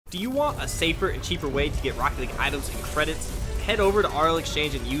Do you want a safer and cheaper way to get Rocket League items and credits? Head over to RL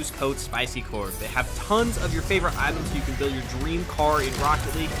Exchange and use code spicycorg. They have tons of your favorite items so you can build your dream car in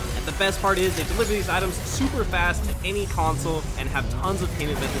Rocket League. And the best part is they deliver these items super fast to any console and have tons of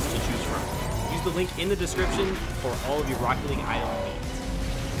payment methods to choose from. Use the link in the description for all of your Rocket League item needs.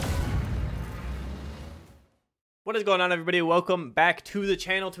 What is going on, everybody? Welcome back to the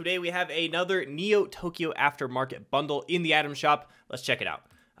channel. Today we have another Neo Tokyo Aftermarket bundle in the item shop. Let's check it out.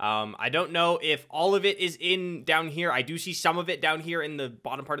 I don't know if all of it is in down here. I do see some of it down here in the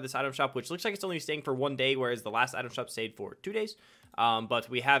bottom part of this item shop, which looks like it's only staying for 1 day, whereas the last item shop stayed for 2 days. But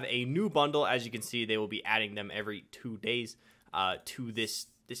we have a new bundle. As you can see, they will be adding them every 2 days to this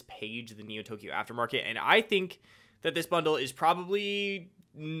page, the Neo Tokyo Aftermarket. And I think that this bundle is probably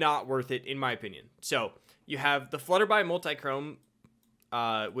not worth it, in my opinion. So you have the Flutterby Multicrhome,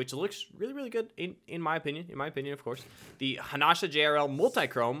 which looks really, really good in my opinion. In my opinion, of course. The Hanasha JRL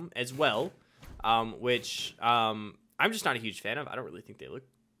Multichrome as well, which I'm just not a huge fan of. I don't really think they look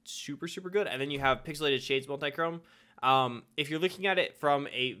super, super good. And then you have Pixelated Shades Multichrome. If you're looking at it from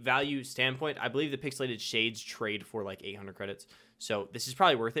a value standpoint, I believe the Pixelated Shades trade for like 800 credits. So this is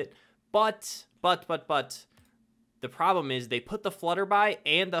probably worth it. But the problem is they put the Flutterby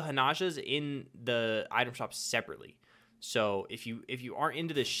and the Hanashas in the item shop separately. So if you aren't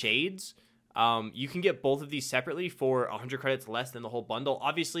into the shades, you can get both of these separately for 100 credits less than the whole bundle.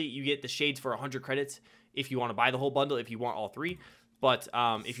 Obviously, you get the shades for 100 credits if you want to buy the whole bundle, if you want all three. But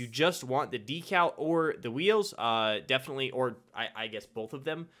if you just want the decal or the wheels, definitely, or I guess both of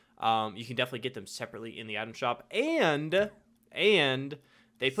them, you can definitely get them separately in the item shop. And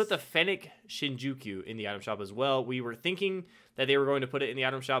they put the Fennec Shinjuku in the item shop as well. We were thinking that they were going to put it in the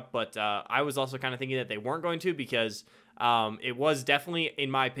item shop, but I was also kind of thinking that they weren't going to, because it was definitely,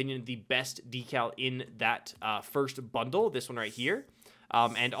 in my opinion, the best decal in that first bundle, this one right here.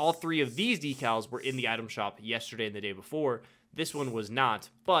 And all three of these decals were in the item shop yesterday and the day before. This one was not,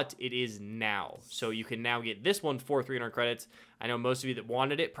 but it is now. So you can now get this one for 300 credits. I know most of you that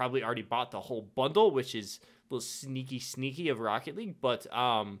wanted it probably already bought the whole bundle, which is a little sneaky of Rocket League, but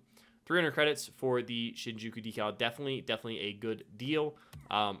 300 credits for the Shinjuku decal, definitely a good deal.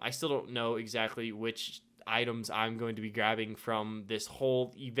 I still don't know exactly which items I'm going to be grabbing from this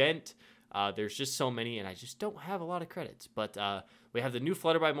whole event. There's just so many, and I just don't have a lot of credits. But we have the new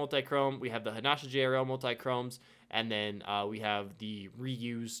Flutterby Multichrome, we have the Hanasha JRL Multichromes, and then we have the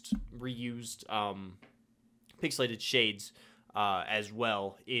reused Pixelated Shades as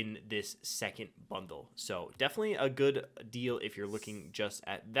well in this second bundle. So definitely a good deal if you're looking just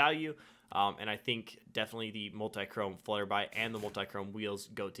at value. And I think definitely the Multichrome Flutterby and the Multichrome wheels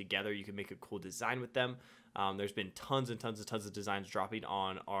go together. You can make a cool design with them. There's been tons of designs dropping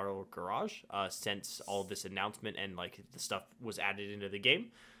on our garage since all of this announcement and like the stuff was added into the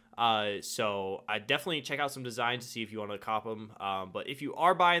game. So I definitely check out some designs to see if you want to cop them. But if you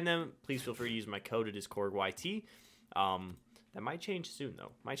are buying them, please feel free to use my code. It is corgYT. That might change soon,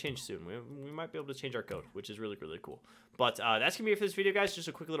 though. Might change soon. We might be able to change our code, which is really, really cool. But that's going to be it for this video, guys. Just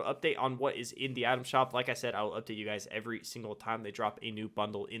a quick little update on what is in the item shop. Like I said, I will update you guys every single time they drop a new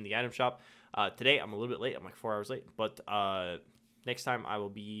bundle in the item shop. Today, I'm a little bit late. I'm like 4 hours late. But next time, I will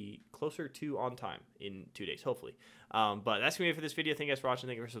be closer to on time in 2 days, hopefully. But that's going to be it for this video. Thank you guys for watching.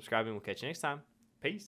 Thank you for subscribing. We'll catch you next time.